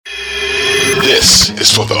This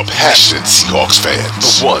is for the passionate Seahawks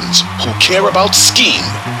fans, the ones who care about scheme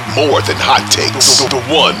more than hot takes, the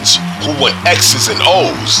ones who want X's and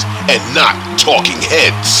O's and not talking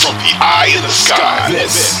heads. From the eye in the sky,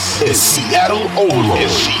 this is Seattle Overload.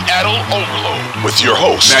 With your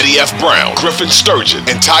hosts, Matty F. Brown, Griffin Sturgeon,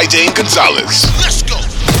 and Ty Dane Gonzalez. Let's go!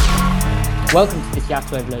 Welcome to the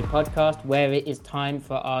Seattle Overload podcast, where it is time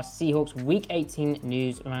for our Seahawks Week 18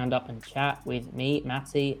 news roundup and chat with me,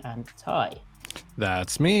 Matty, and Ty.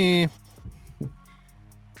 That's me.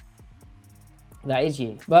 That is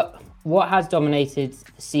you. But what has dominated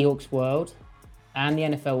the Seahawks world and the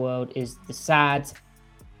NFL world is the sad,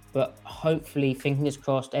 but hopefully, fingers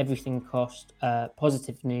crossed, everything crossed,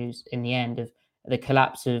 positive news in the end of the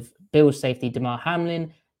collapse of Bills safety Damar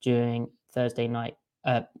Hamlin during during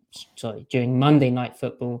Monday Night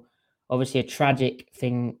Football. Obviously a tragic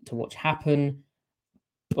thing to watch happen,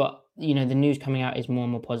 but the news coming out is more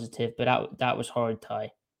and more positive, but that was horrid,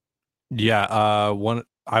 Ty. Yeah, I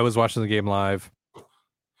was watching the game live.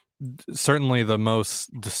 Certainly the most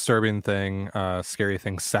disturbing thing, scary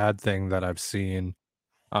thing, sad thing that I've seen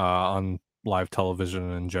on live television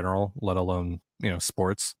in general, let alone,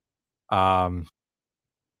 sports.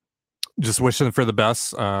 Just wishing for the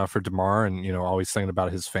best for Damar, and always thinking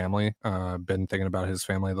about his family. Been thinking about his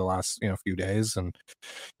family the last few days, and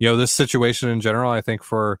this situation in general, I think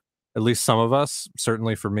for at least some of us,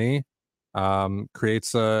 certainly for me,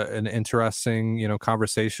 creates an interesting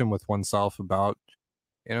conversation with oneself about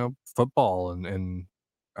football and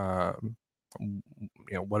what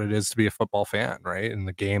it is to be a football fan, right? And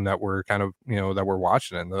the game that we're kind of that we're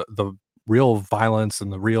watching, and the real violence and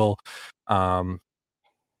the real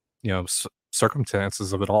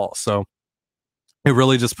circumstances of it all. So it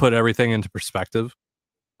really just put everything into perspective.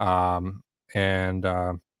 The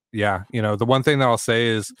one thing that I'll say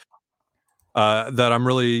is that I'm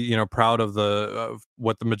really proud of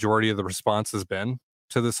what the majority of the response has been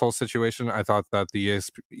to this whole situation. I thought that the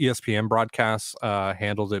ESPN broadcast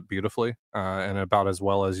handled it beautifully and about as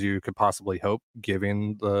well as you could possibly hope,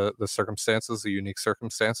 given the circumstances, the unique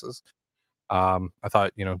circumstances. I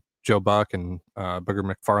thought Joe Buck and Booger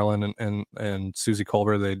McFarland and Susie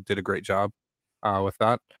Culver, they did a great job with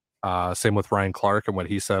that. Same with Ryan Clark and what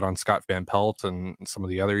he said on Scott Van Pelt and some of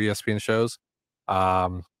the other ESPN shows.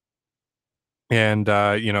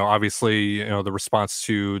 Obviously, the response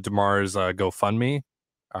to Damar's GoFundMe,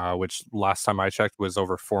 which last time I checked was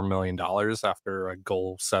over $4 million after a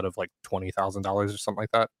goal set of like $20,000 or something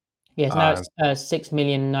like that. Yes, now it's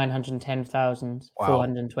 6,910,420. Wow.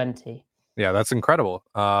 Yeah, that's incredible.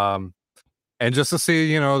 And just to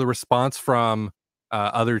see, the response from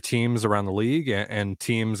other teams around the league and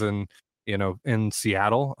teams in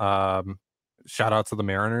Seattle. Shout out to the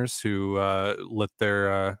Mariners who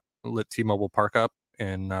lit T-Mobile Park up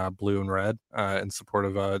in blue and red in support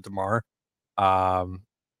of Damar. I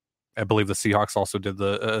believe the Seahawks also did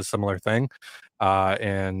a similar thing.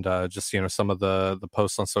 Just some of the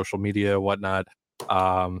posts on social media, whatnot.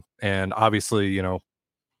 And obviously,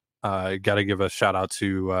 got to give a shout out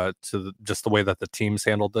to just the way that the teams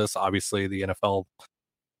handled this. Obviously, the NFL,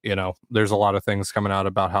 there's a lot of things coming out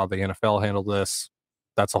about how the NFL handled this.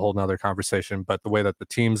 That's a whole nother conversation. But the way that the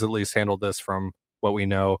teams at least handled this, from what we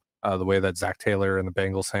know, the way that Zach Taylor and the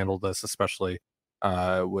Bengals handled this, especially,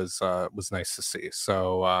 was nice to see.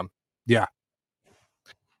 So yeah,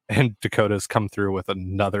 and Dakota's come through with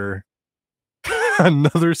another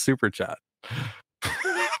super chat.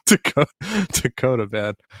 Dakota,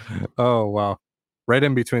 man. Oh wow, right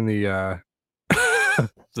in between the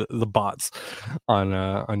the bots on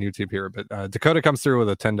YouTube here. But Dakota comes through with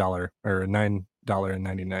a $10 or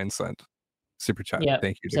 $9.99 super chat. Yeah,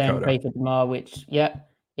 thank you, saying Dakota. pray for Damar, which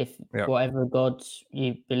whatever God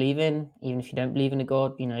you believe in, even if you don't believe in a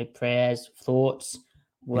God, prayers, thoughts,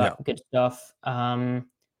 all that good stuff.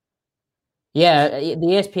 Yeah, the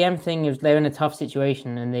ESPN thing is they're in a tough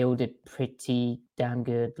situation and they all did pretty damn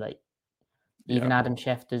good. Like even Adam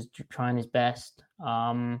Schefter's trying his best.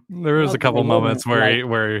 There was a couple moments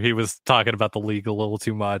where he was talking about the league a little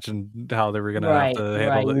too much and how they were going to have to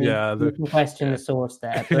handle it. Yeah, you can question the source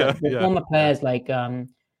there. But the former players like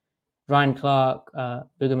Ryan Clark, Booger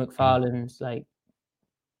McFarland's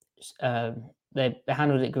they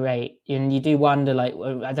handled it great, and you do wonder,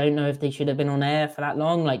 I don't know if they should have been on air for that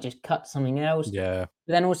long, just cut something else. Yeah.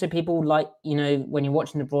 But then also people when you're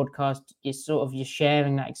watching the broadcast, you're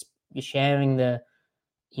sharing that, you're sharing the,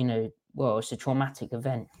 it's a traumatic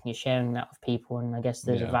event. You're sharing that with people, and I guess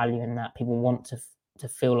there's a value in that. People want to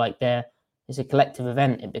feel like it's a collective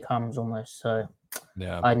event. It becomes almost so.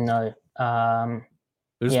 Yeah, I don't know.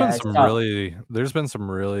 There's been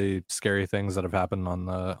some really scary things that have happened on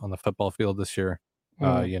the football field this year.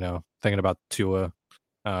 You know, thinking about Tua,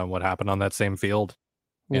 what happened on that same field.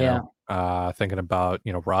 You know, thinking about,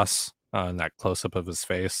 you know, Russ and that close up of his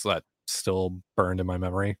face that still burned in my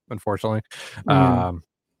memory, unfortunately. You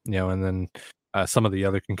know, and then some of the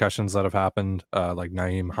other concussions that have happened, like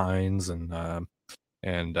Naeem Hines and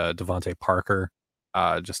Devontae Parker,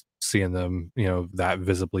 just seeing them, you know, that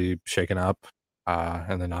visibly shaken up.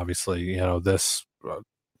 And then obviously, you know, this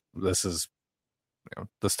is, you know,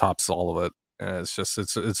 this tops all of it. And it's just,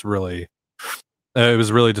 it's really, it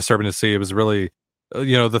was really disturbing to see. It was really,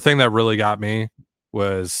 you know, the thing that really got me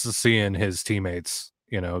was seeing his teammates,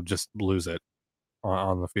 you know, just lose it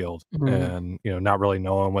on the field, and, you know, not really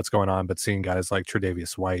knowing what's going on, but seeing guys like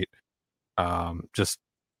Tre'Davious White, just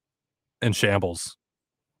in shambles,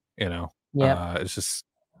 you know. It's just,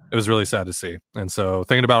 it was really sad to see. And so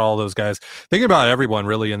thinking about all those guys, thinking about everyone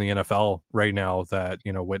really in the NFL right now that,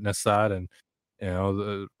 you know, witnessed that. And, you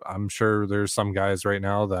know, I'm sure there's some guys right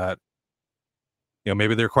now that, you know,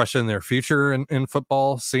 maybe they're questioning their future in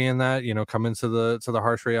football, seeing that, you know, come into the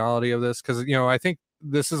harsh reality of this. Cause, you know, I think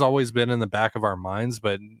this has always been in the back of our minds,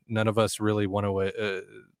 but none of us really want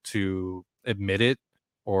to admit it,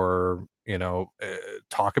 or, you know,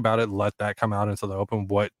 talk about it, let that come out into the open,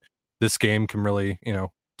 what this game can really, you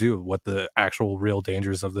know, do, what the actual real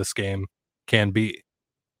dangers of this game can be.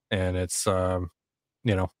 And it's, you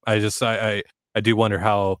know, I do wonder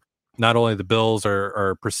how not only the Bills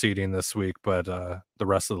are proceeding this week, but the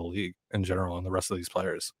rest of the league in general and the rest of these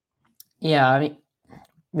players. Yeah, I mean,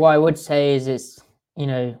 what I would say is it's, you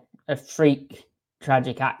know, a freak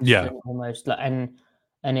tragic accident almost, like, and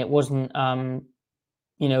it wasn't,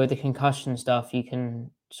 you know, with the concussion stuff, you can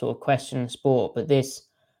sort of question the sport, but this,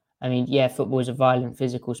 I mean, yeah, football is a violent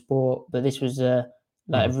physical sport, but this was a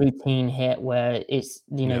routine hit where it's,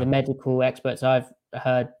 you know, the medical experts I've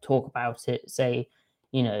heard talk about it say,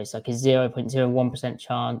 you know, it's like a 0.01%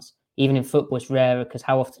 chance. Even in football, it's rarer because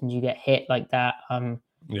how often do you get hit like that? And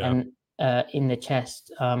in the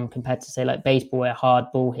chest, compared to say like baseball, where a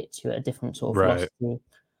hard ball hits you at a different sort of velocity.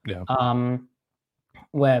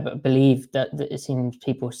 Where I believe that it seems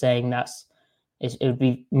people saying it would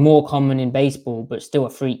be more common in baseball, but still a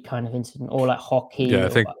freak kind of incident, or like hockey,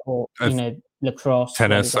 or you know, lacrosse,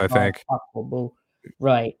 tennis, I think. Ball.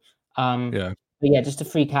 Right. But yeah, just a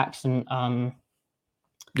freak accident. And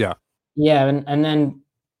then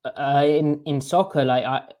in soccer,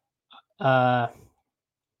 like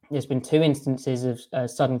there's been 2 instances of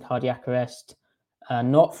sudden cardiac arrest,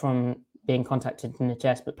 not from being contacted in the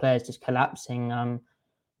chest, but players just collapsing.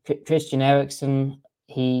 Christian Eriksen,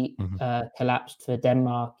 he collapsed for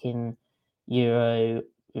Denmark in Euro.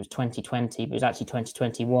 It was 2020, but it was actually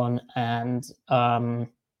 2021, and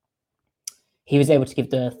he was able to give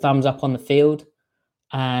the thumbs up on the field.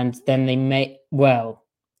 And then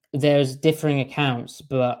there's differing accounts,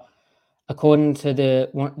 but according to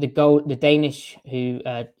the Danish who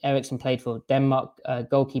Eriksen played for, Denmark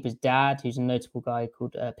goalkeeper's dad, who's a notable guy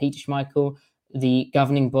called Peter Schmeichel, the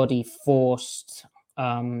governing body forced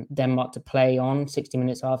Denmark to play on 60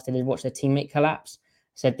 minutes after they'd watched their teammate collapse.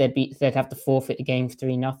 Said they'd have to forfeit the game for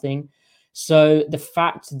 3-0. So the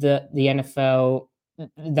fact that the NFL,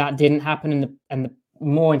 that didn't happen, and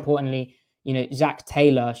more importantly, you know, Zach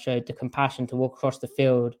Taylor showed the compassion to walk across the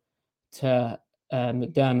field to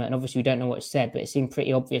McDermott, and obviously we don't know what it said, but it seemed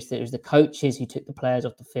pretty obvious that it was the coaches who took the players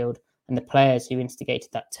off the field and the players who instigated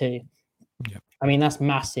that too. I mean, that's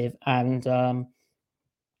massive, and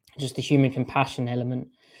just the human compassion element.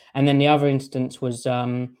 And then the other instance was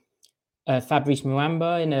Fabrice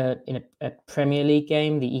Muamba in a Premier League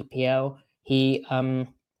game, the EPL. He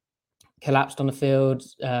collapsed on the field,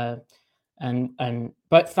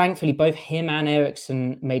 but thankfully both him and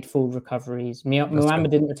Eriksen made full recoveries. Muamba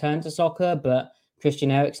didn't return to soccer, but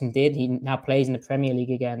Christian Eriksen did. He now plays in the Premier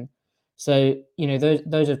League again. So, you know,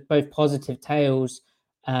 those are both positive tales,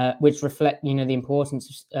 which reflect, you know, the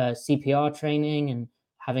importance of CPR training and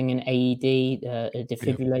having an AED, a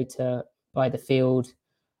defibrillator by the field.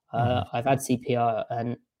 I've had CPR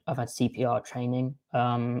and I've had CPR training.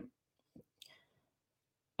 And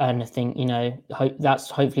I think, you know, that's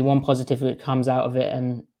hopefully one positive that comes out of it.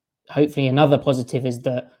 And hopefully another positive is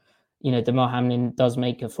that, you know, Damar Hamlin does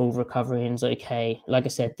make a full recovery and is okay. Like I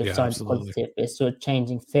said, the sign's positive, but it's sort of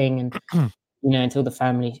changing thing. And, you know, until the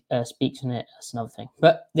family speaks on it, that's another thing.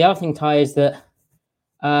 But the other thing, Ty, is that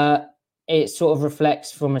it sort of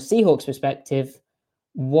reflects from a Seahawks perspective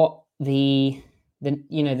what the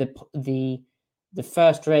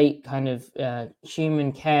first rate kind of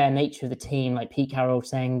human care nature of the team, like Pete Carroll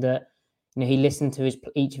saying that, you know, he listened to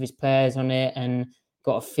each of his players on it and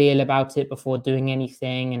got a feel about it before doing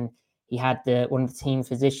anything, and he had one of the team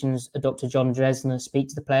physicians, Dr. John Dresner, speak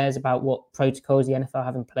to the players about what protocols the NFL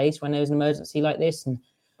have in place when there's an emergency like this. And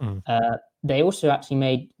they also actually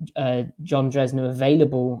made John Dresner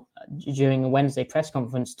available during a Wednesday press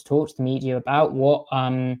conference to talk to the media about what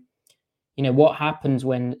what happens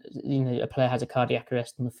when a player has a cardiac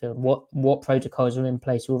arrest on the field. What protocols are in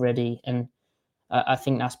place already, and I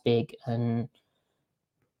think that's big. And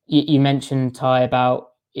you mentioned, Ty, about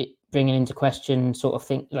it bringing into question sort of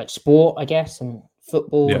thing like sport, I guess, and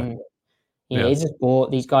football, and it's a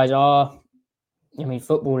sport. These guys are. I mean,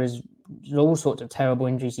 football is all sorts of terrible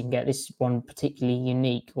injuries you can get. This one particularly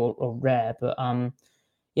unique or rare, but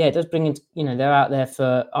it does bring in. They're out there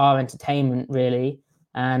for our entertainment, really,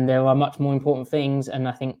 and there are much more important things. And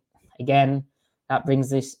I think again that brings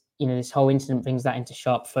this. This whole incident brings that into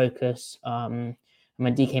sharp focus. And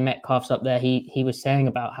when DK Metcalf's up there, he was saying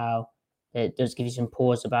about how it does give you some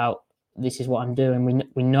pause about this is what I'm doing.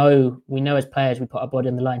 We know as players we put our body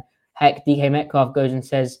on the line. Heck, DK Metcalf goes and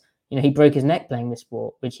says, he broke his neck playing this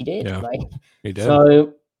sport, which he did. Yeah, he did.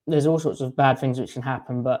 So there's all sorts of bad things which can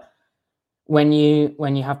happen. But when you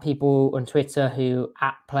have people on Twitter who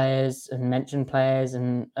at players and mention players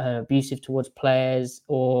and abusive towards players,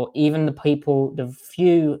 or even the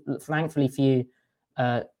few, thankfully few,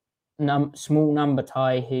 small number,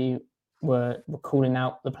 Ty, who were calling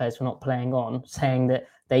out the players for not playing on, saying that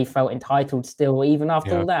they felt entitled still, even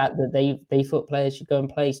after all that they thought players should go and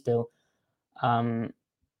play still.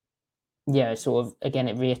 Sort of again,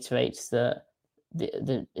 it reiterates that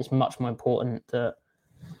it's much more important that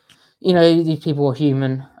these people are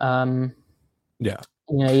human. Even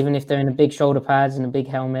if they're in a big shoulder pads and a big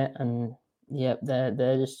helmet, and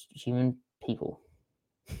they're just human people.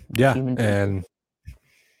 And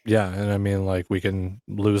I mean, like, we can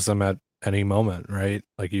lose them at any moment, right?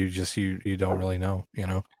 Like, you don't really know,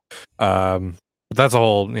 but that's a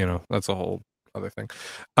whole other thing.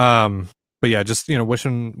 But yeah, just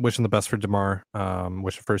wishing the best for DeMar,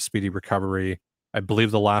 wishing for a speedy recovery. I believe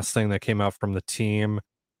the last thing that came out from the team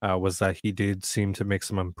was that he did seem to make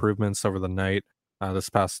some improvements over the night, this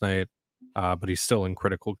past night, but he's still in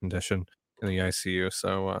critical condition in the ICU.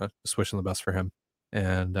 So just wishing the best for him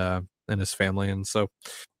and his family. And so,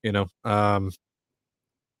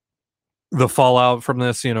 the fallout from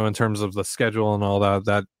this, in terms of the schedule and all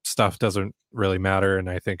that stuff doesn't really matter. And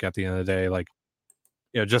I think at the end of the day, like,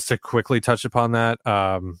 just to quickly touch upon that,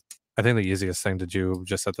 I think the easiest thing to do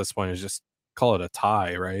just at this point is just call it a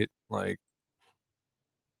tie, right? Like,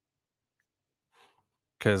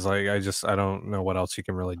 because like I don't know what else you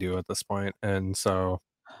can really do at this point. And so,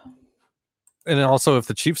 and also if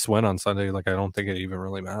the Chiefs win on Sunday, like, I don't think it even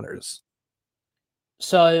really matters.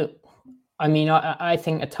 So, I mean, I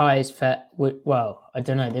think a tie is fair. Well, I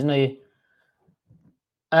don't know. There's no.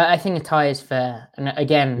 I think a tie is fair, and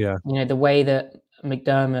again, the way that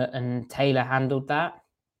McDermott and Taylor handled that,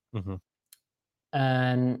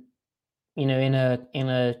 and in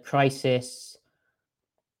a crisis,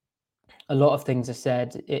 a lot of things are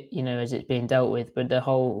said, as it's being dealt with. But the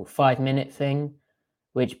whole 5-minute thing,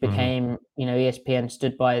 which became, ESPN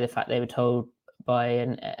stood by the fact they were told by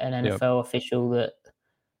an NFL official that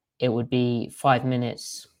it would be 5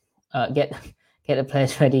 minutes. Get the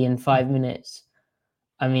players ready in 5 minutes.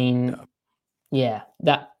 I mean,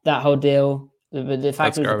 that whole deal. The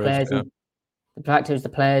fact it was the players. The fact it was the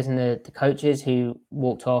players and the coaches who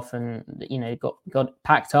walked off and got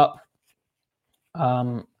packed up.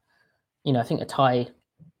 I think a tie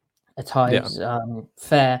is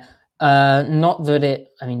fair. Not that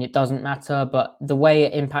it doesn't matter, but the way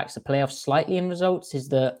it impacts the playoffs slightly in results is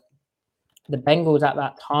that the Bengals at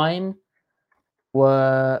that time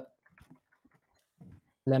were.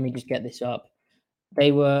 Let me just get this up.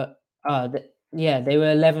 They were, they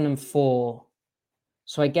were 11-4.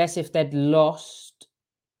 So I guess if they'd lost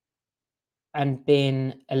and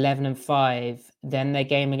been 11-5, then their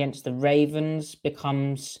game against the Ravens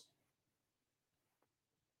becomes.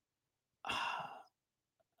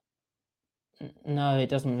 No, it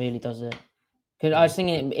doesn't really, does it? Because I was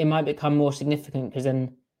thinking it might become more significant because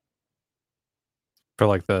then. For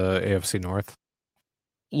like the AFC North.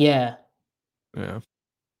 Yeah. Yeah.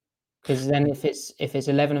 Because then if it's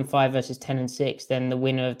 11-5 versus 10-6, then the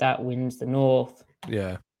winner of that wins the North.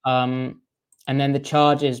 Yeah. And then the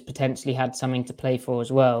Chargers potentially had something to play for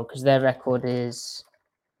as well because their record is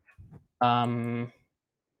they're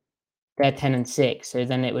 10-6, so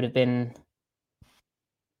then it would have been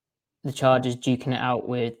the Chargers duking it out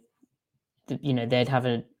with they'd have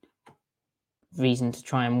a reason to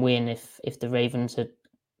try and win if the Ravens had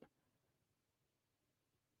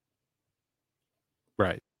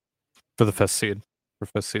right for the 5th seed. for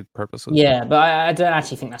fifth seed purposes. Yeah, but I don't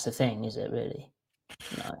actually think that's a thing, is it? Really?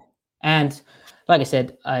 No. And like I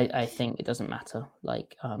said, I think it doesn't matter.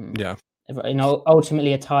 Like, Yeah.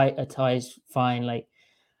 Ultimately a tie is fine. Like,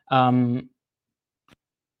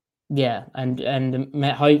 yeah, and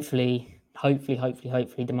hopefully,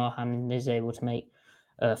 DeMar Hamlin is able to make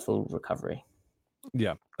a full recovery.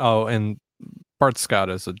 Yeah. Oh, and Bart Scott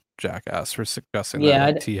is a jackass for suggesting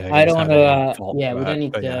Yeah, that like TA I is don't want having to. fault Yeah, for we that. don't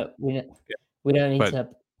need But to. yeah. We don't need But to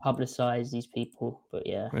publicize these people. But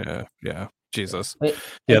yeah, yeah. Jesus. But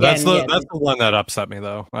Yeah, again, that's the one that upset me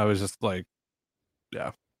though. I was just like,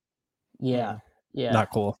 yeah, yeah.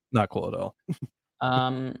 not cool at all.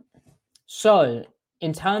 So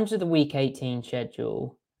in terms of the Week 18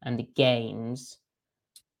 schedule and the games,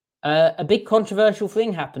 a big controversial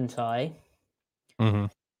thing happened, Ty. Mm-hmm.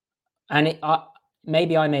 And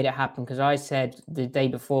maybe I made it happen because I said the day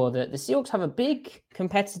before that the Seahawks have a big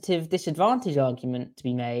competitive disadvantage argument to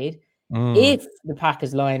be made if the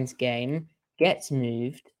Packers-Lions game gets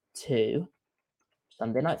moved to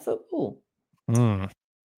Sunday Night Football.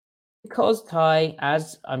 Because, Ty,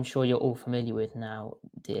 as I'm sure you're all familiar with now,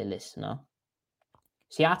 dear listener,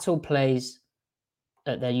 Seattle plays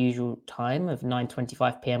at their usual time of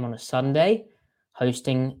 9:25 p.m. on a Sunday,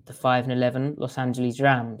 hosting the 5-11 Los Angeles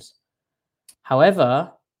Rams.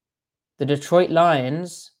 However, the Detroit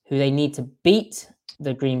Lions, who they need to beat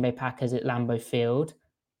the Green Bay Packers at Lambeau Field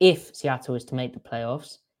if Seattle is to make the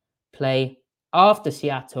playoffs, play after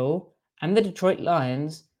Seattle, and the Detroit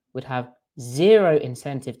Lions would have zero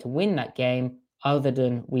incentive to win that game other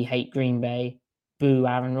than we hate Green Bay, boo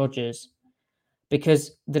Aaron Rodgers.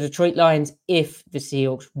 Because the Detroit Lions, if the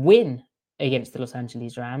Seahawks win against the Los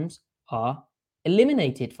Angeles Rams, are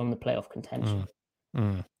eliminated from the playoff contention.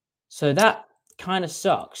 So that kind of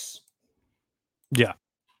sucks. Yeah,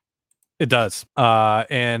 it does.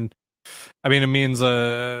 And I mean, it means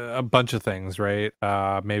a bunch of things, right?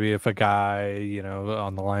 Maybe if a guy,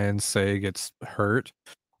 on the Lions, say, gets hurt,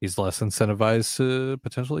 he's less incentivized to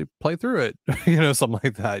potentially play through it, something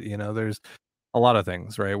like that. There's a lot of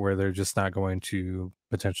things, right, where they're just not going to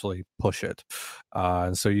potentially push it.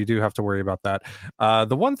 And so you do have to worry about that.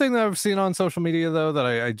 The one thing that I've seen on social media, though, that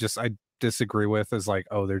I disagree with is like,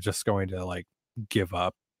 oh, they're just going to like give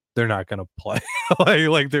up. They're not going to play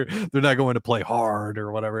like they're not going to play hard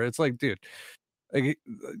or whatever. It's like, dude,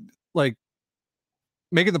 like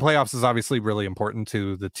making the playoffs is obviously really important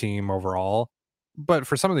to the team overall. But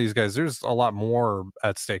for some of these guys, there's a lot more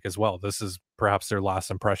at stake as well. This is perhaps their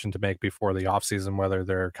last impression to make before the offseason, whether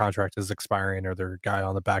their contract is expiring or their guy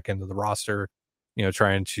on the back end of the roster,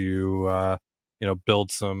 trying to,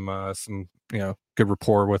 build some good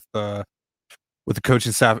rapport with the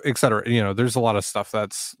coaching staff, et cetera. There's a lot of stuff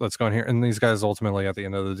that's going here. And these guys ultimately at the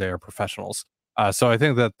end of the day are professionals. So I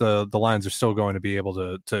think that the Lions are still going to be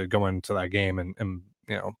able to go into that game and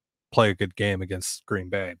play a good game against Green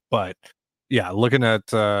Bay. But yeah, looking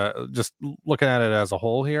at it as a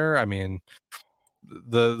whole here, I mean,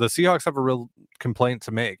 the Seahawks have a real complaint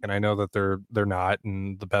to make, and I know that they're not,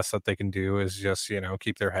 and the best that they can do is just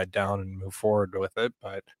keep their head down and move forward with it.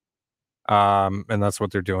 But and that's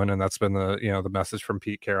what they're doing, and that's been the message from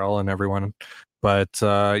Pete Carroll and everyone. But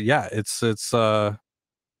yeah, it's a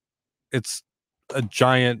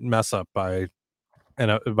giant mess up by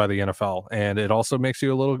the NFL, and it also makes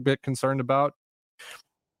you a little bit concerned about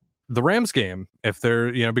the Rams game, if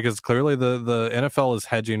they're because clearly the NFL is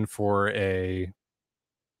hedging for a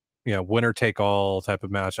winner take all type of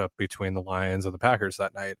matchup between the Lions and the Packers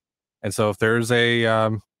that night. And so if there's a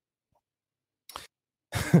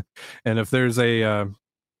and if there's a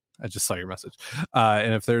I just saw your message,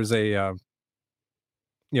 and if there's a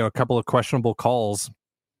a couple of questionable calls.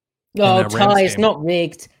 Oh, Ty, it's not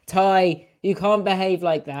rigged. Ty, you can't behave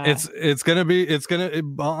like that.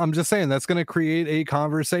 I'm just saying that's gonna create a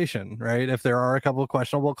conversation, right? If there are a couple of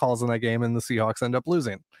questionable calls in that game and the Seahawks end up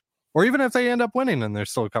losing, or even if they end up winning and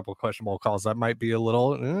there's still a couple of questionable calls, that might be a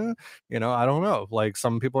little, I don't know. Like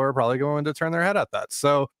some people are probably going to turn their head at that.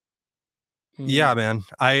 So, yeah, man,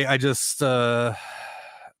 I just.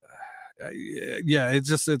 Yeah,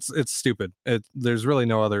 it's stupid. There's really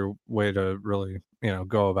no other way to really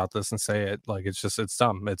go about this and say it. Like it's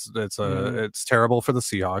dumb. It's terrible for the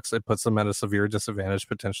Seahawks. It puts them at a severe disadvantage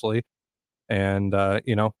potentially. And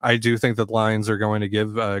I do think that the Lions are going to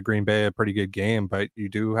give Green Bay a pretty good game, but you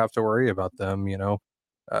do have to worry about them being a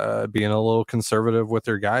little conservative with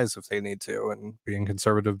their guys if they need to, and being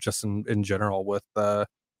conservative just in general with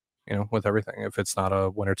with everything if it's not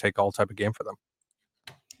a winner take all type of game for them.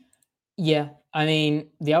 Yeah, I mean,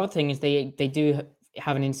 the other thing is they do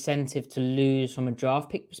have an incentive to lose from a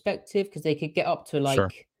draft pick perspective because they could get up to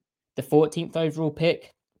like the 14th overall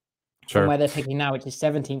pick from where they're picking now, which is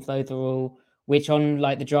 17th overall, which on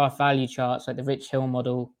like the draft value charts, like the Rich Hill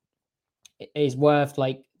model, is worth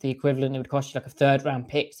like the equivalent. It would cost you like a 3rd round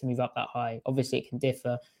pick to move up that high. Obviously, it can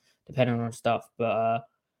differ depending on stuff, but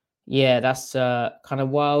yeah, that's kind of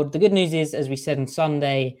wild. The good news is, as we said on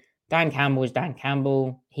Sunday, Dan Campbell is Dan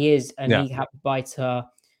Campbell. He is a kneecap biter.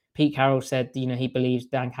 Pete Carroll said, he believes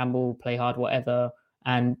Dan Campbell will play hard, whatever.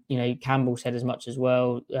 And, Campbell said as much as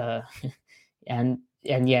well. And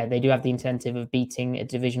yeah, they do have the incentive of beating a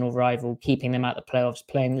divisional rival, keeping them out the playoffs,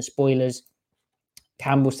 playing the spoilers.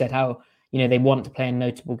 Campbell said how, they want to play in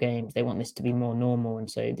notable games. They want this to be more normal. And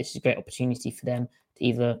so this is a great opportunity for them to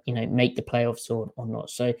either, make the playoffs or not.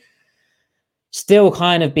 So still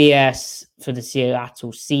kind of BS for the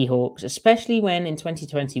Seattle Seahawks, especially when in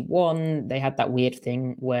 2021, they had that weird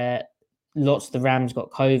thing where lots of the Rams got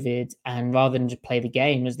COVID, and rather than just play the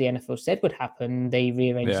game as the NFL said would happen, they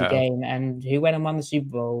rearranged the game. And who went and won the Super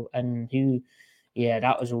Bowl, and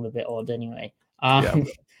that was all a bit odd anyway.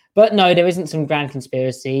 But no, there isn't some grand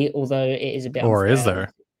conspiracy, although it is a bit unfair. Or is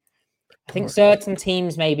there? I think certain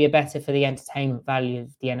teams maybe are better for the entertainment value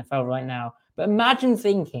of the NFL right now. But imagine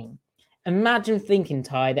thinking,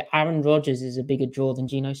 Ty, that Aaron Rodgers is a bigger draw than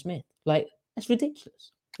Geno Smith. Like, that's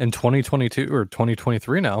ridiculous. In 2022 or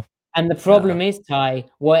 2023 now. And the problem is, Ty,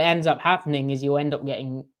 what ends up happening is you'll end up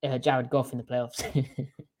getting Jared Goff in the playoffs.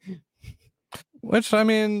 Which, I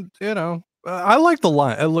mean, I like the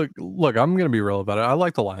Lions. Look, I'm going to be real about it. I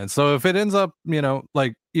like the Lions. So if it ends up,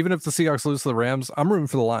 like, even if the Seahawks lose to the Rams, I'm rooting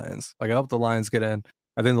for the Lions. Like, I hope the Lions get in.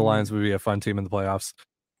 I think the Lions would be a fun team in the playoffs.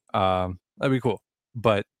 That'd be cool.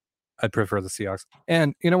 But I'd prefer the Seahawks.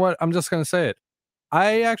 And you know what? I'm just going to say it.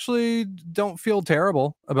 I actually don't feel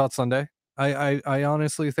terrible about Sunday. I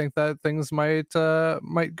honestly think that things might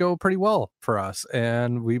go pretty well for us.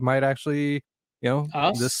 And we might actually...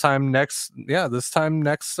 this time next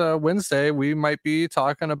Wednesday, we might be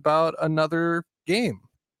talking about another game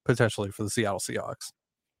potentially for the Seattle Seahawks.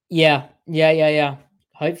 Yeah.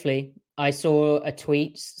 Hopefully. I saw a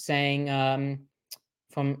tweet saying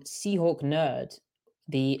from Seahawk Nerd,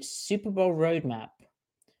 the Super Bowl roadmap.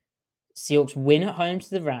 Seahawks win at home to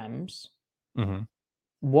the Rams. Mm-hmm.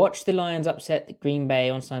 Watch the Lions upset the Green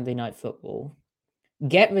Bay on Sunday Night Football.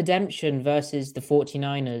 Get redemption versus the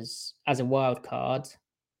 49ers as a wild card,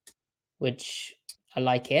 which I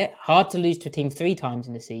like it. Hard to lose to a team 3 times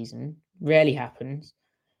in the season. Rarely happens.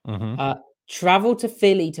 Mm-hmm. Travel to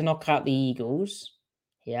Philly to knock out the Eagles.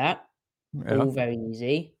 Yeah. All very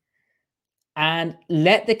easy. And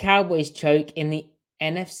let the Cowboys choke in the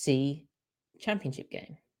NFC Championship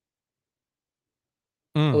game.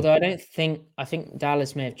 Although I think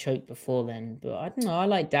Dallas may have choked before then, but I don't know. I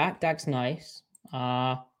like Dak. Dak's nice.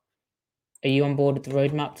 Are you on board with the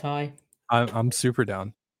roadmap, Ty? I'm super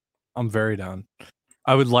down. I'm very down.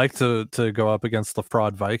 I would like to go up against the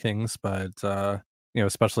fraud Vikings, but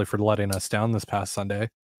especially for letting us down this past Sunday,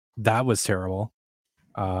 that was terrible.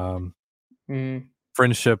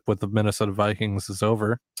 Friendship with the Minnesota Vikings is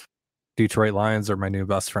over. Detroit Lions are my new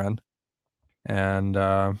best friend, and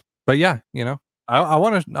but yeah, I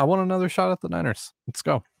want another shot at the Niners. Let's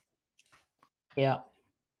go. Yeah.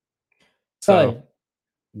 So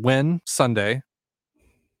win Sunday,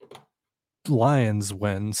 Lions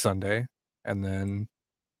win Sunday, and then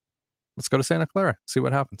let's go to Santa Clara, see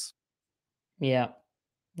what happens. Yeah.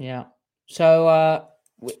 So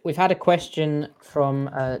we've had a question from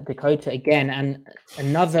Dakota again, and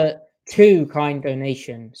another 2 kind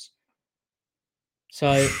donations.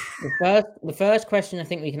 So the first question I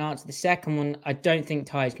think we can answer. The second one, I don't think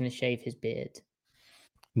Ty's going to shave his beard.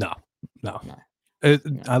 No.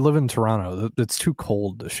 I live in Toronto. It's too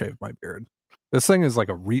cold to shave my beard. This thing is like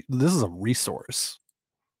this is a resource.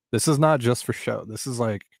 This is not just for show. This is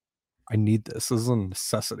like, I need this. This is a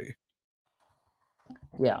necessity.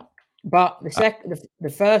 Yeah, but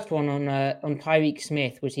the first one on Tyreek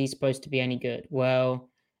Smith, was he supposed to be any good? Well,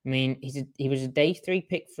 I mean, he was a day 3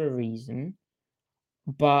 pick for a reason,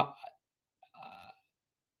 but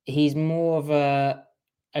he's more of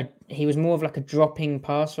he was more of like a dropping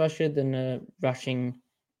pass rusher than a rushing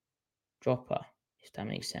dropper, if that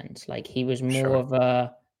makes sense. Like, he was more of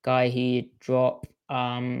a guy who'd drop.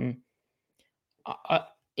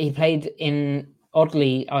 He played in,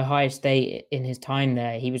 oddly, Ohio State in his time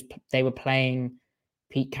there. They were playing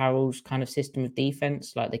Pete Carroll's kind of system of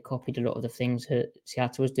defense. Like, they copied a lot of the things that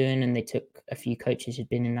Seattle was doing, and they took a few coaches who'd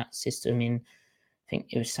been in that system in, I think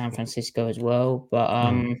it was San Francisco as well.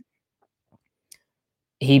 But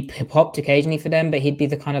he popped occasionally for them, but he'd be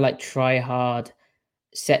the kind of like try hard,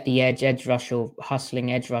 set the edge rusher,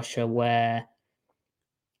 hustling edge rusher, where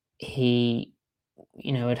he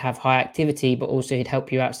would have high activity, but also he'd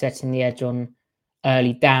help you out setting the edge on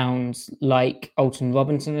early downs, like Alton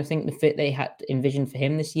Robinson. I think the fit they had envisioned for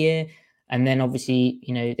him this year. And then obviously,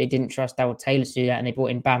 they didn't trust Darrell Taylor to do that, and they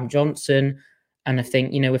brought in Bam Johnson. And I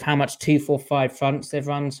think, with how much 2-4-5 fronts they've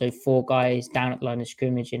run, so 4 guys down at the line of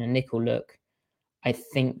scrimmage in a nickel look, I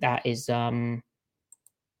think that is, I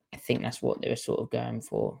think that's what they were sort of going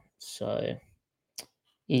for. So,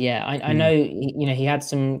 yeah, I know, he had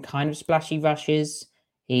some kind of splashy rushes.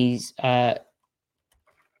 He turned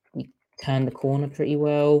the corner pretty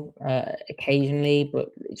well occasionly,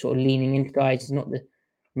 but sort of leaning into guys. He's not the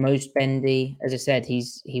most bendy. As I said, he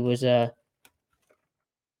was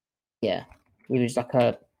like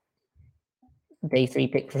a day 3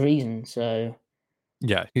 pick for a reason. So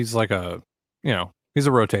yeah, he's like he's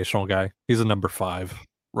a rotational guy. He's a number 5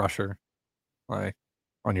 rusher, like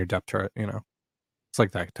on your depth chart. It's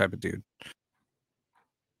like that type of dude.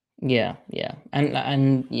 Yeah,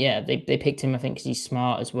 and yeah, they picked him, I think, because he's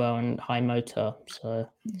smart as well and high motor. So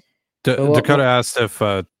Dakota asked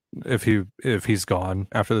if he's gone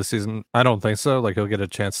after the season. I don't think so. Like, he'll get a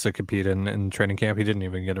chance to compete in training camp. He didn't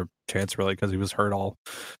even get a chance really because he was hurt all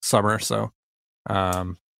summer. So,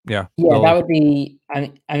 yeah, that would be.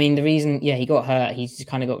 I mean, the reason, he got hurt. He's just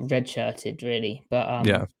kind of got redshirted, really. But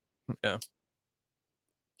yeah,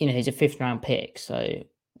 he's a 5th round pick, so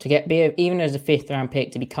to even as a 5th round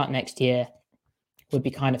pick to be cut next year would be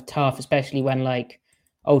kind of tough, especially when like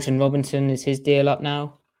Alton Robinson is his deal up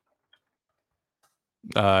now.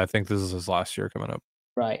 I think this is his last year coming up.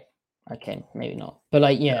 Right. Okay, maybe not. But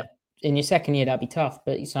like, yeah, in your second year that'd be tough.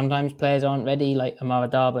 But sometimes players aren't ready, like Amara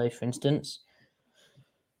Darbo, for instance.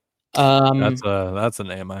 That's a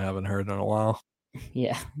name I haven't heard in a while.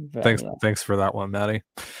 Yeah. Thanks for that one, Maddie.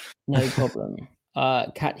 No problem.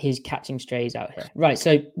 He's catching strays out here. Right.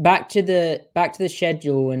 So back to the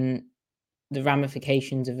schedule and the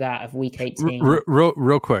ramifications of that of week 18.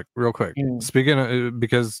 Real quick. Speaking of,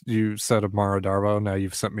 because you said Amara Darbo, now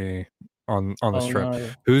you've sent me on this trip. No.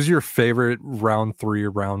 Who's your favorite round 3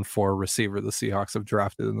 or round 4 receiver the Seahawks have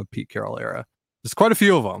drafted in the Pete Carroll era? There's quite a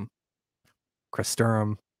few of them. Chris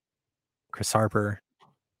Durham, Chris Harper,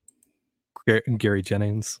 Gary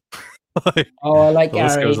Jennings. I like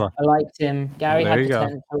Gary. I liked him. Gary had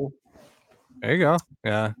potential. There you go.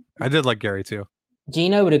 Yeah, I did like Gary too.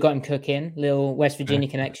 Gino would have got him cooking. Little West Virginia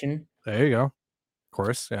connection. There you go. Of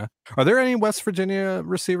course, yeah. Are there any West Virginia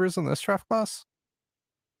receivers in this draft class?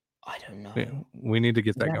 I don't know. Yeah, we need to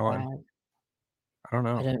get that going. Bad? I don't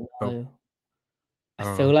know. I don't know.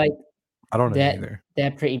 I feel like I don't know either.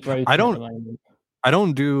 They're pretty broken. I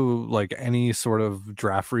don't do like any sort of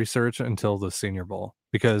draft research until the Senior Bowl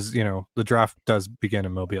because the draft does begin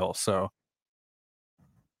in Mobile. So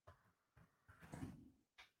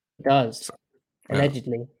it does.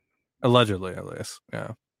 Allegedly, at least,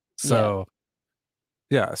 yeah. So,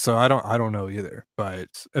 so I don't know either. But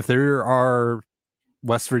if there are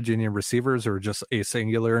West Virginia receivers or just a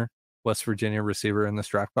singular West Virginia receiver in this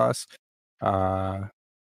draft class,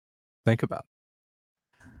 think about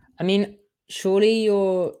it. I mean, surely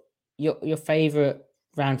your favorite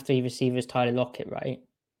round 3 receiver is Tyler Lockett, right?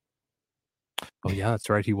 Oh yeah, that's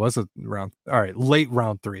right. He was late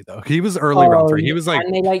round 3 though. He was early round 3. He was like,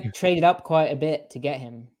 and they traded up quite a bit to get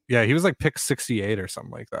him. Yeah, he was like pick 68 or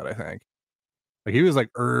something like that, I think. Like he was like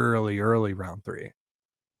early round 3.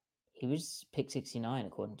 He was pick 69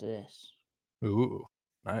 according to this. Ooh,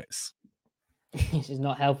 nice. This is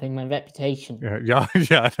not helping my reputation. Yeah.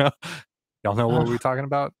 I know. Y'all know what we're talking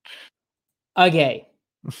about? Okay.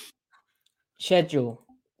 Schedule.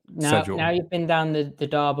 Now you've been down the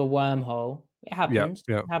Darbo wormhole. It happens.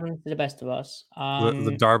 Yeah. It happens to the best of us.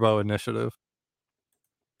 The Darbo initiative.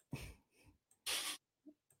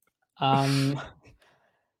 The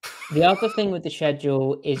other thing with the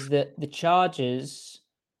schedule is that the Chargers,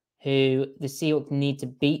 who the Seahawks need to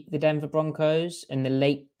beat the Denver Broncos in the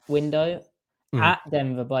late window at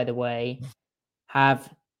Denver, by the way,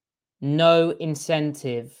 have no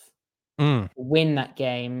incentive to win that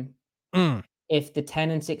game. If the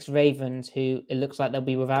 10-6 Ravens, who it looks like they'll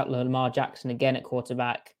be without Lamar Jackson again at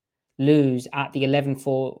quarterback, lose at the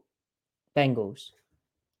 11-4 Bengals.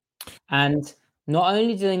 And not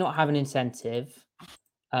only do they not have an incentive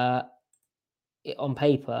on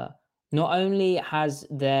paper, not only has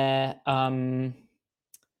not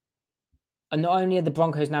only are the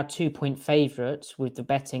Broncos now 2-point favorites, with the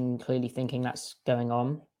betting clearly thinking that's going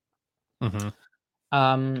on.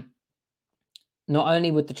 Not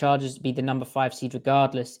only would the Chargers be the number 5 seed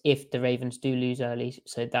regardless if the Ravens do lose early,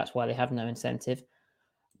 so that's why they have no incentive.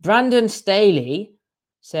 Brandon Staley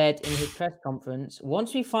said in his press conference,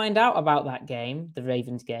 once we find out about that game, the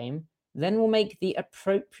Ravens game, then we'll make the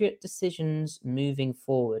appropriate decisions moving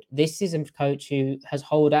forward. This is a coach who has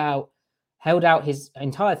held out his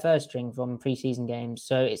entire first string from preseason games.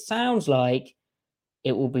 So it sounds like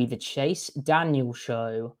it will be the Chase Daniel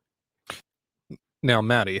show. Now,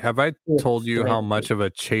 Maddie, have I told you how much of a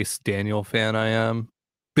Chase Daniel fan I am?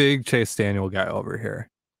 Big Chase Daniel guy over here.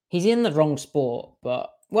 He's in the wrong sport,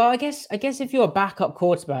 but well, I guess if you're a backup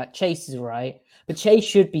quarterback, Chase is right. But Chase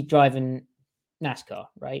should be driving NASCAR,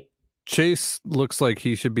 right? Chase looks like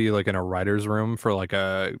he should be like in a writer's room for like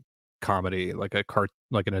a comedy, like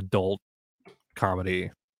an adult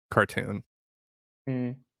comedy cartoon.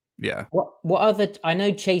 Mm. Yeah. What other? I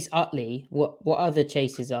know Chase Utley. What other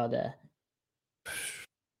Chases are there?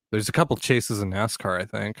 There's a couple chases in NASCAR, I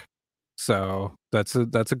think. So that's a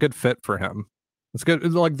good fit for him. It's good.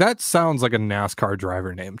 Like that sounds like a NASCAR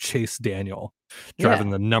driver name, Chase Daniel, driving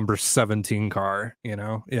the number 17 car. You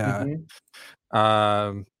know, yeah.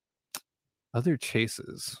 Mm-hmm. Other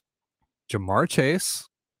chases, Jamar Chase,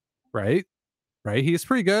 right? He's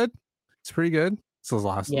pretty good. It's pretty good. It's his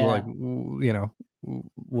last, like, you know,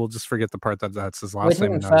 we'll just forget the part that's his last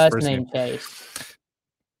name and not his first name. Chase.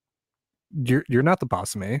 You're not the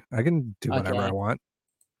boss of me. I can do whatever I want.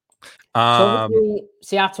 So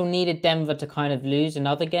Seattle needed Denver to kind of lose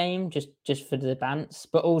another game just for the dance,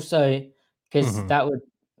 but also because that would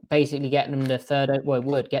basically get them the third. Well, it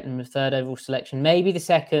would get them the third overall selection, maybe the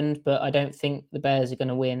second, but I don't think the Bears are going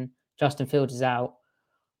to win. Justin Fields is out.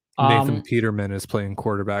 Nathan Peterman is playing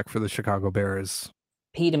quarterback for the Chicago Bears.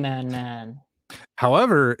 Peterman, man.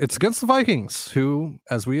 However, it's against the Vikings, who,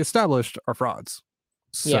 as we established, are frauds.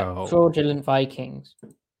 So, fraudulent Vikings.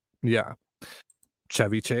 Yeah.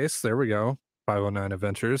 Chevy Chase, there we go. 509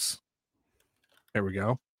 Adventures. There we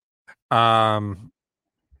go.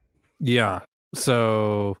 Yeah.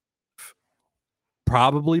 So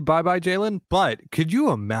probably bye-bye Jalen, but could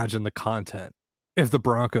you imagine the content if the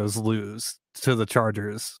Broncos lose to the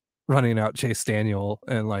Chargers running out Chase Daniel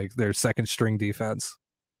and like their second string defense?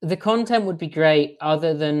 The content would be great,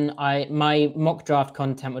 other than my mock draft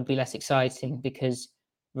content would be less exciting because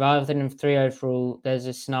rather than 3 overall, there's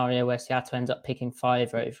a scenario where Seattle ends up picking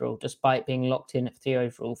 5 overall, despite being locked in at 3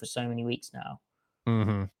 overall for so many weeks now.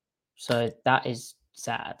 Mm-hmm. So that is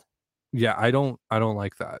sad. Yeah, I don't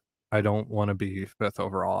like that. I don't want to be 5th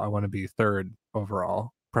overall. I want to be 3rd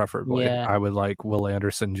overall, preferably. Yeah. I would like Will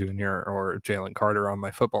Anderson Jr. or Jalen Carter on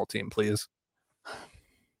my football team, please.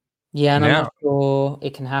 Yeah, and I'm not sure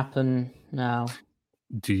it can happen now.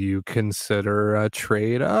 Do you consider a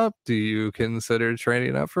trade up? Do you consider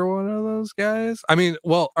trading up for one of those guys? I mean,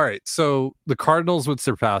 well, all right. So the Cardinals would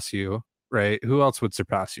surpass you, right? Who else would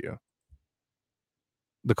surpass you?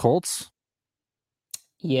 The Colts?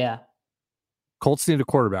 Yeah. Colts need a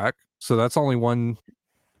quarterback. So that's only one.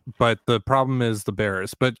 But the problem is the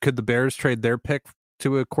Bears. But could the Bears trade their pick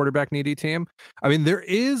to a quarterback needy team? I mean, there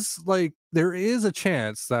is a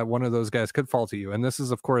chance that one of those guys could fall to you. And this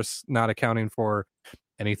is, of course, not accounting for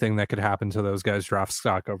anything that could happen to those guys' draft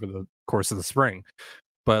stock over the course of the spring.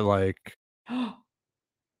 But like,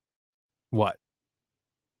 what?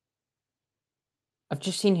 I've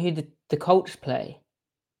just seen who the Colts play.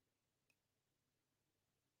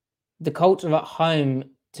 The Colts are at home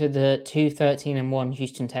to the 2-13-1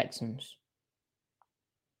 Houston Texans.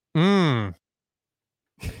 All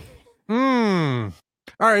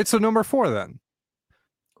right, so number 4 then.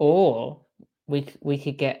 Or we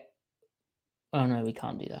could get. Oh no, we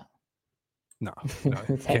can't do that. No,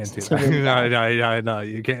 you can't do that. No,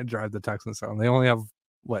 you can't drive the Texans down. They only have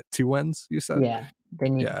what, 2 wins? You said. Yeah, they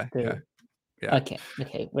need to do. Yeah. Okay.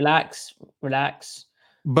 Relax.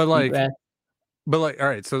 But like, all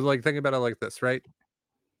right. So like, think about it like this, right?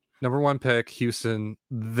 Number 1 pick, Houston.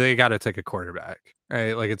 They got to take a quarterback,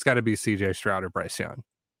 right? Like, it's got to be C.J. Stroud or Bryce Young.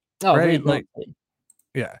 Oh, right? Like,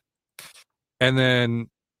 yeah. And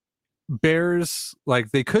then Bears,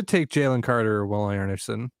 like, they could take Jalen Carter or Will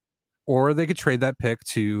Anderson, or they could trade that pick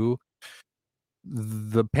to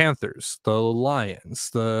the Panthers, the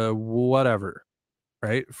Lions, the whatever,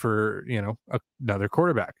 right? For, another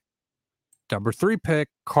quarterback. Number 3 pick,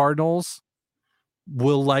 Cardinals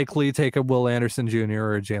will likely take a Will Anderson Jr.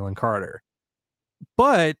 or a Jalen Carter.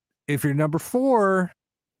 But if you're number 4,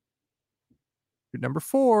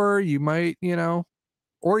 you might,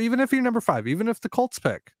 or even if you're number 5, even if the Colts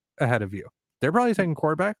pick ahead of you, they're probably taking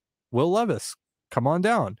quarterback. Will Levis, come on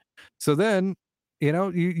down. So then,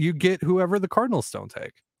 you get whoever the Cardinals don't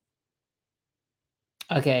take.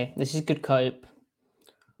 Okay, this is good cope.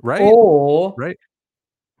 Right? Or right.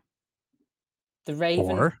 The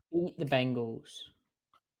Ravens beat the Bengals.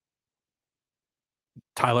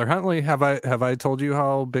 Tyler Huntley. Have I told you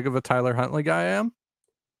how big of a Tyler Huntley guy I am?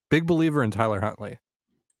 Big believer in Tyler Huntley.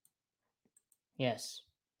 Yes.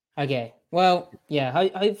 Okay. Well, yeah.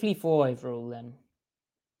 Hopefully 4 overall then.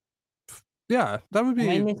 Yeah, that would Am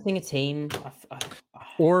I be. missing a team?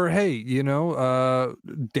 Or hey,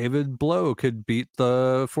 David Blow could beat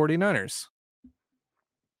the 49ers.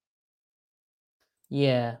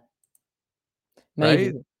 Yeah.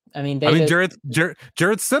 Maybe. Right? I mean, Jared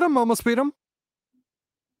Stidham almost beat him.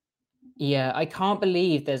 Yeah, I can't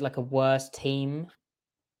believe there's like a worse team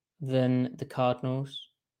than the Cardinals.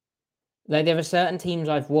 Like there are certain teams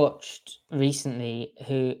I've watched recently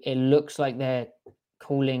who it looks like they're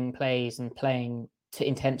calling plays and playing to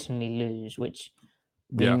intentionally lose, which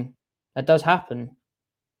I mean that does happen.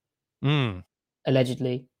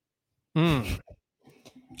 Allegedly.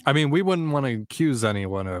 I mean, we wouldn't want to accuse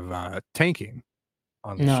anyone of tanking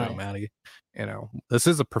on the show, Maddie. This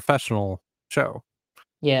is a professional show.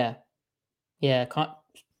 Yeah.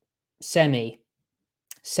 Semi.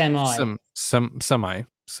 Semi.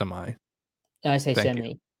 I say Thank semi.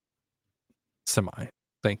 You. Semi.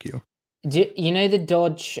 Thank you. Do you know the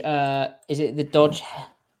Dodge? Is it the Dodge?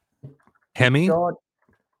 Hemi?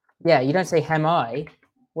 Yeah, you don't say Hemi.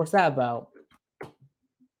 What's that about?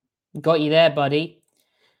 Got you there, buddy.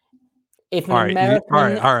 If an American... all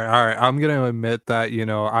right. I'm gonna admit that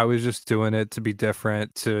I was just doing it to be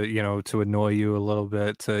different, to annoy you a little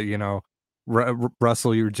bit, to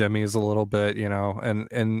rustle your jimmies a little bit,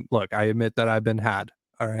 and look, I admit that I've been had.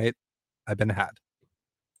 All right, I've been had.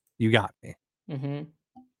 You got me.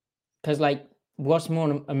 Because like, what's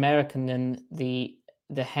more American than the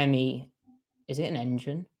Hemi? Is it an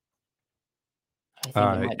engine? I think it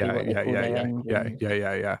might be what they call their engine. Yeah.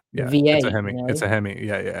 The V8. It's a Hemi. It's a Hemi.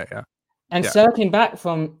 Yeah. And circling back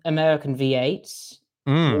from American V8s,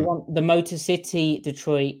 we want the Motor City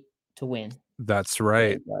Detroit to win. That's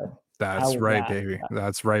right. That's right, baby.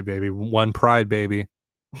 That's right, baby. One pride, baby.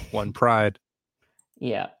 One pride.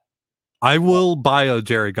 Yeah. I will buy a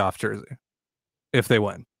Jared Goff jersey if they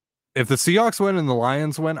win. If the Seahawks win and the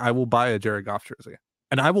Lions win, I will buy a Jared Goff jersey.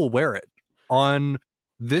 And I will wear it on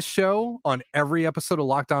this show, on every episode of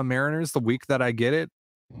Locked On Mariners, the week that I get it,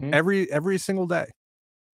 every single day.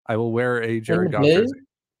 I will wear a Jared Goff jersey.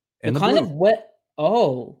 In the blue.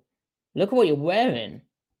 Oh, look at what you're wearing.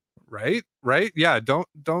 Right? Yeah, don't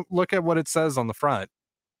look at what it says on the front.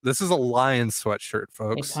 This is a Lions sweatshirt,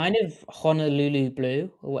 folks. It's kind of Honolulu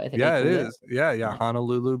blue or whatever. Yeah, it is. Yeah,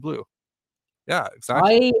 Honolulu blue. Yeah,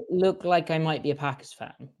 exactly. I look like I might be a Packers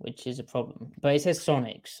fan, which is a problem. But it says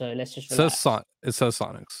Sonics, so let's just relax. It says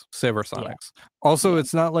Sonics. Save our Sonics. Yeah. Also,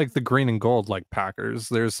 it's not like the green and gold like Packers.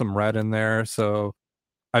 There's some red in there. So,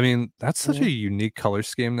 I mean, that's such a unique color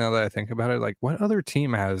scheme now that I think about it. Like, what other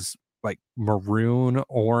team has like maroon,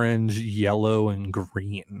 orange, yellow, and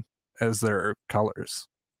green as their colors?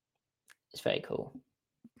 It's very cool.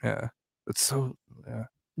 Yeah. It's so, yeah.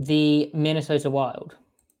 The Minnesota Wild.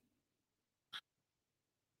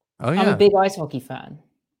 Oh, yeah. I'm a big ice hockey fan.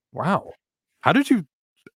 Wow. How did you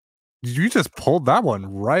just pulled that one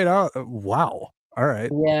right out? Wow. All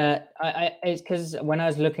right. Yeah, it's because when I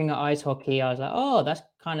was looking at ice hockey, I was like, oh, that's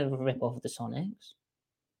kind of a rip off of the Sonics.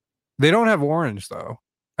 They don't have orange though.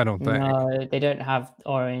 I don't think. No, they don't have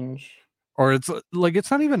orange. Or it's like,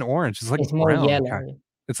 it's not even orange. It's like it's brown, more yellow. kind of.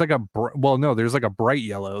 It's like no, there's like a bright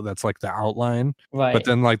yellow that's like the outline. Right. But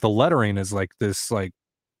then like the lettering is like this like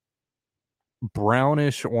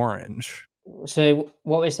brownish orange. So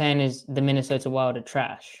what we're saying is the Minnesota Wild are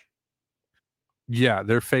trash. Yeah,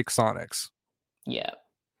 they're fake Sonics. Yeah.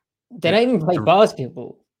 They don't even play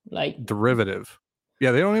basketball. Like derivative.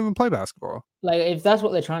 Yeah, they don't even play basketball. Like if that's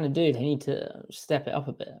what they're trying to do, they need to step it up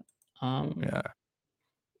a bit. Yeah.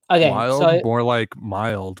 Okay. Wild, more like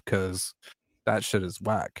mild, because that shit is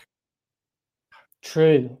whack.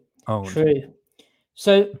 True. Owned. True.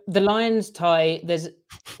 So the Lions tie, there's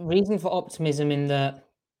reason for optimism in that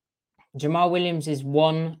Jamal Williams is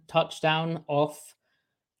 1 touchdown off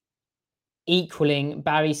equaling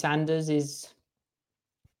Barry Sanders'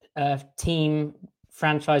 team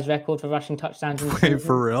franchise record for rushing touchdowns. Wait,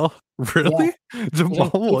 for real? Really? Yeah.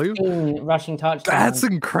 Jamal Williams rushing touchdowns. That's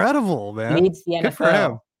incredible, man. Leads the NFL. Good for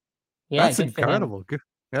him. Yeah, that's incredible. Good.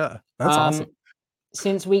 Yeah, that's awesome.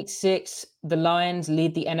 Since week 6, the Lions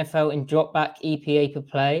lead the NFL in dropback EPA per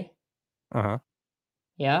play. Uh-huh.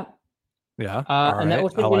 Yeah. Yeah. And they're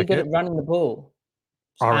also really good at running the ball.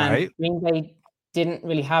 All right. Green Bay didn't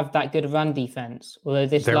really have that good a run defense. Although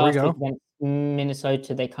this last week against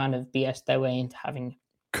Minnesota, they kind of BS'd their way into having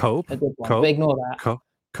a good one. But ignore that.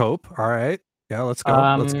 Cope. All right. Yeah, let's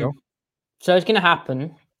go. Let's go. So it's going to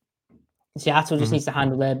happen. Seattle just needs to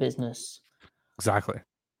handle their business. Exactly.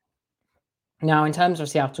 Now, in terms of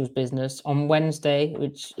Seattle's business, on Wednesday,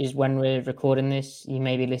 which is when we're recording this, you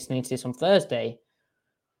may be listening to this on Thursday,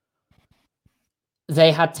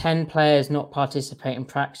 they had 10 players not participate in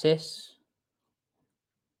practice.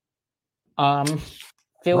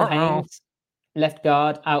 Phil Haynes, left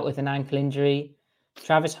guard, out with an ankle injury.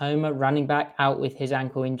 Travis Homer, running back, out with his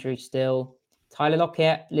ankle injury still. Tyler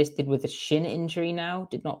Lockett, listed with a shin injury now,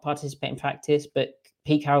 did not participate in practice, but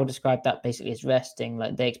Pete Carroll described that basically as resting,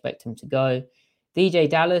 like they expect him to go. DJ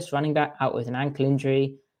Dallas, running back, out with an ankle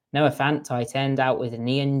injury. Noah Fant, tight end, out with a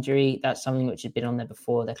knee injury. That's something which has been on there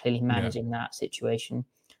before. They're clearly managing that situation.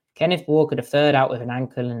 Kenneth Walker, the third, out with an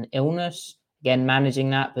ankle and illness. Again, managing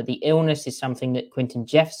that. But the illness is something that Quentin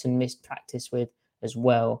Jefferson missed practice with as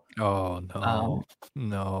well. Oh, no.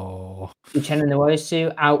 No. Uchenna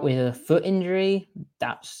Nwosu, out with a foot injury.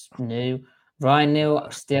 That's new. Ryan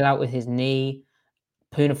Neal, still out with his knee.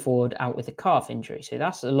 Poona Ford, out with a calf injury. So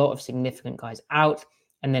that's a lot of significant guys out.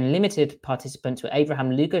 And then limited participants were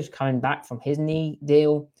Abraham Lucas coming back from his knee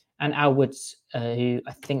deal, and Al Woods, who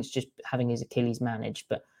I think is just having his Achilles managed.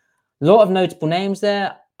 But a lot of notable names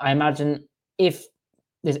there. I imagine if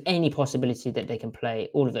there's any possibility that they can play,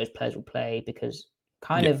 all of those players will play, because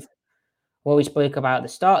kind of what we spoke about at the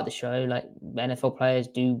start of the show, like NFL players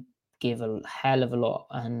do give a hell of a lot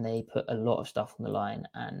and they put a lot of stuff on the line,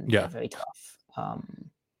 and they're very tough.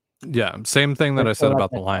 Same thing that I said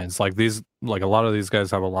about the Lions. Like a lot of these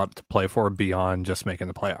guys have a lot to play for beyond just making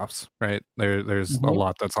the playoffs, right? There's a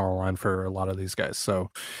lot that's on the line for a lot of these guys.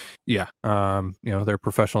 So they're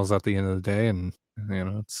professionals at the end of the day, and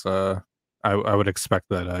it's I would expect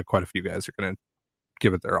that quite a few guys are going to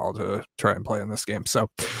give it their all to try and play in this game. So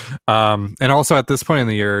and also at this point in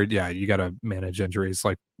the year, you got to manage injuries.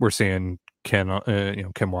 Like we're seeing Kim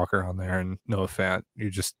Walker on there and Noah Fant. You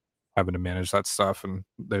just having to manage that stuff, and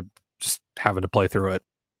they're just having to play through it.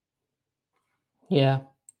 Yeah.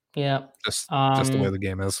 Just the way the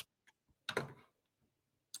game is.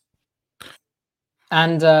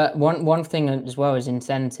 And one thing as well is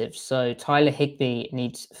incentives. So Tyler Higbee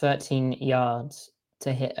needs 13 yards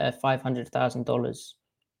to hit a $500,000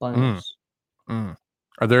 bonus. Are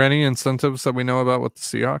there any incentives that we know about with the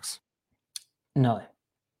Seahawks? No.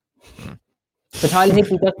 But Tyler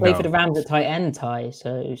Higbee does play for the Rams at tight end, Ty,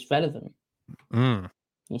 so it's relevant. You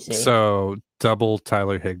see. So double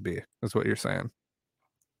Tyler Higbee is what you're saying.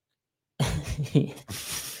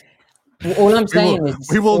 All I'm saying is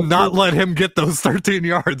we will not let him get those 13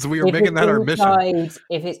 yards. We are making that our mission.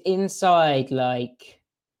 If it's inside, like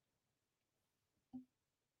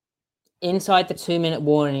inside the 2-minute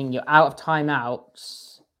warning, you're out of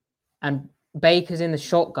timeouts, and Baker's in the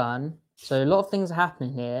shotgun. So a lot of things are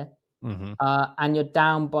happening here. And you're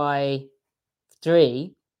down by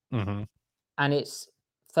 3, and it's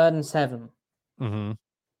 3rd and 7, and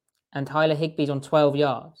Tyler Higbee's on 12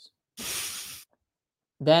 yards.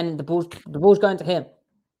 Then the ball's going to him,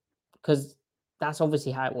 because that's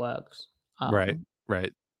obviously how it works. Right.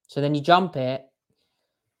 So then you jump it,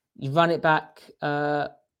 you run it back for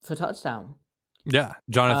touchdown. Yeah,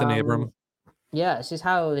 Jonathan Abram. Yeah, this is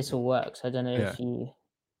how this all works. I don't know if you.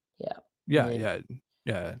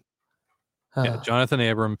 Yeah, Jonathan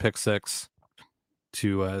Abram pick 6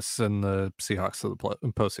 to send the Seahawks to the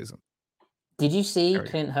postseason. Did you see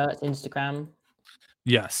Clint Hurt's Instagram?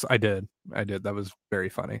 Yes, I did. That was very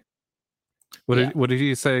funny. What did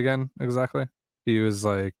he say again exactly? He was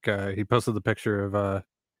like, he posted the picture of,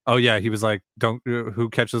 he was like, who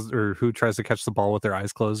tries to catch the ball with their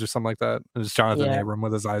eyes closed or something like that. It was Jonathan Abram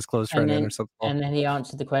with his eyes closed trying to intercept the ball. And then he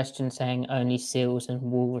answered the question saying only seals and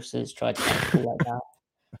walruses tried to catch the ball like that.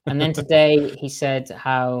 And then today he said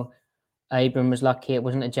how Abram was lucky it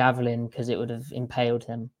wasn't a javelin because it would have impaled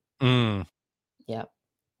him. Yeah.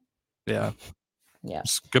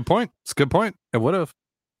 It's a good point. It would have.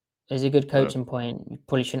 It's a good coaching point. You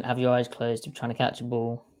probably shouldn't have your eyes closed if you're trying to catch a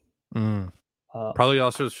ball. Probably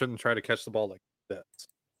also shouldn't try to catch the ball like this.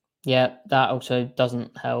 Yeah, that also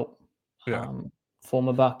doesn't help. Form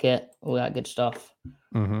a bucket, all that good stuff.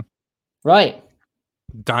 Right.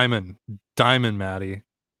 Diamond, Maddie.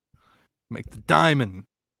 Make the diamond.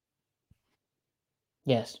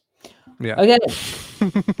 Yes. Yeah. Okay.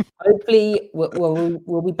 Hopefully,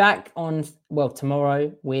 we'll be back on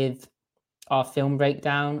tomorrow with our film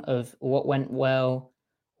breakdown of what went well,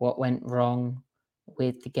 what went wrong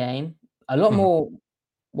with the game. A lot more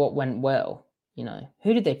what went well.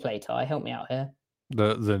 Who did they play, Ty? Help me out here.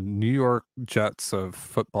 The New York Jets of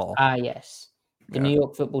football. Yes. The New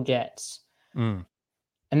York Football Jets. And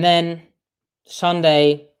then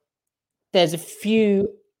Sunday, there's a few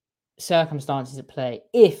circumstances at play.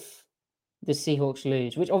 If the Seahawks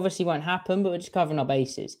lose, which obviously won't happen, but we're just covering our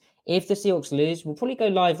bases. If the Seahawks lose, we'll probably go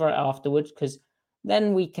live right afterwards because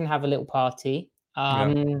then we can have a little party.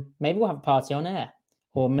 Maybe we'll have a party on air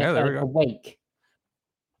or a wake.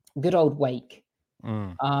 Good old wake.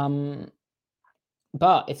 But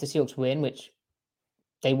if the Seahawks win, which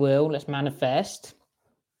they will, let's manifest,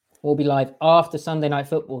 we'll be live after Sunday Night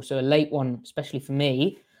Football. So a late one, especially for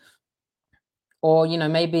me. Or,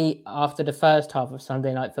 maybe after the first half of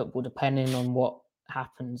Sunday Night Football, depending on what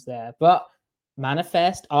happens there. But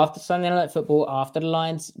manifest after Sunday Night Football, after the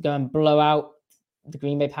Lions go and blow out the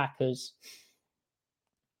Green Bay Packers.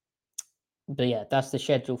 But yeah, that's the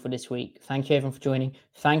schedule for this week. Thank you everyone for joining.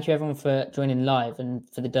 Thank you everyone for joining live and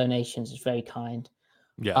for the donations. It's very kind.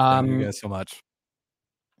 Yeah, thank you guys so much.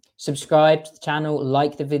 Subscribe to the channel,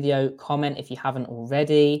 like the video, comment if you haven't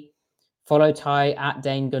already. Follow Ty at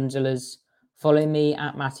Dane Gunzelas. Follow me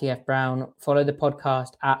at Matty F. Brown. Follow the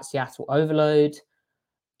podcast at Seattle Overload.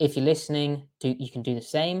 If you're listening, you can do the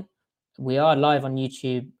same. We are live on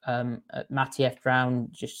YouTube at Matty F. Brown.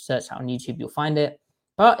 Just search that on YouTube, you'll find it.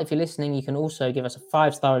 But if you're listening, you can also give us a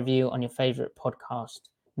 5-star review on your favorite podcast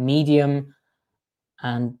medium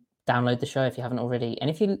and download the show if you haven't already. And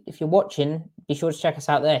if you're watching, be sure to check us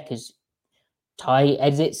out there because Ty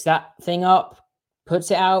edits that thing up,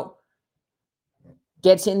 puts it out,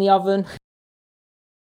 gets it in the oven.